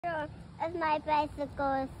Sure, if my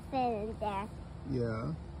bicycle is sitting there.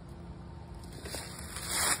 Yeah.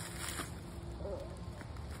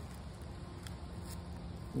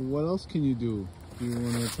 Well, what else can you do? Do you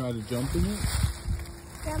want to try to jump in it?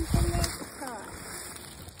 Jump in the car.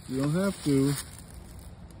 You don't have to.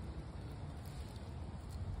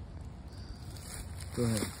 Go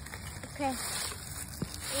ahead. Okay.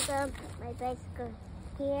 I'm gonna put my bicycle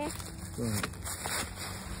here. Go ahead.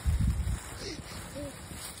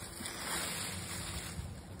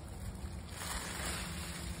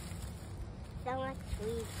 So much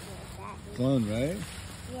leaves with that. Fun, right?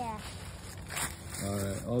 Yeah. All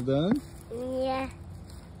right, all done? Yeah.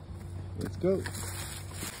 Let's go.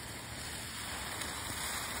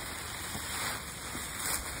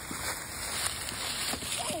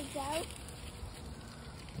 There you go.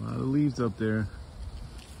 A lot of leaves up there.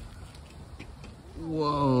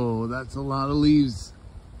 Whoa, that's a lot of leaves.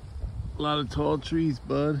 A lot of tall trees,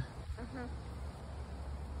 bud.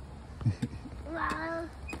 Well,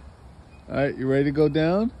 All right, you ready to go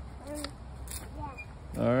down?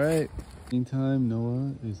 yeah. All right. Meantime,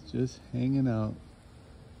 Noah is just hanging out,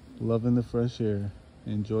 loving the fresh air.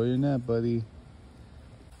 Enjoy your nap, buddy.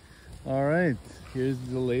 All right, here's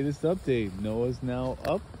the latest update. Noah's now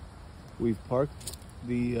up. We've parked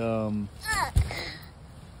the,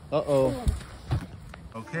 uh-oh.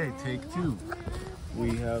 Okay, take two.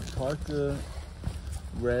 We have parked the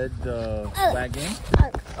red wagon.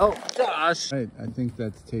 Oh, gosh. All right, I think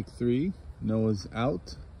that's take three. Noah's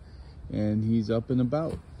out, and he's up and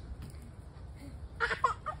about.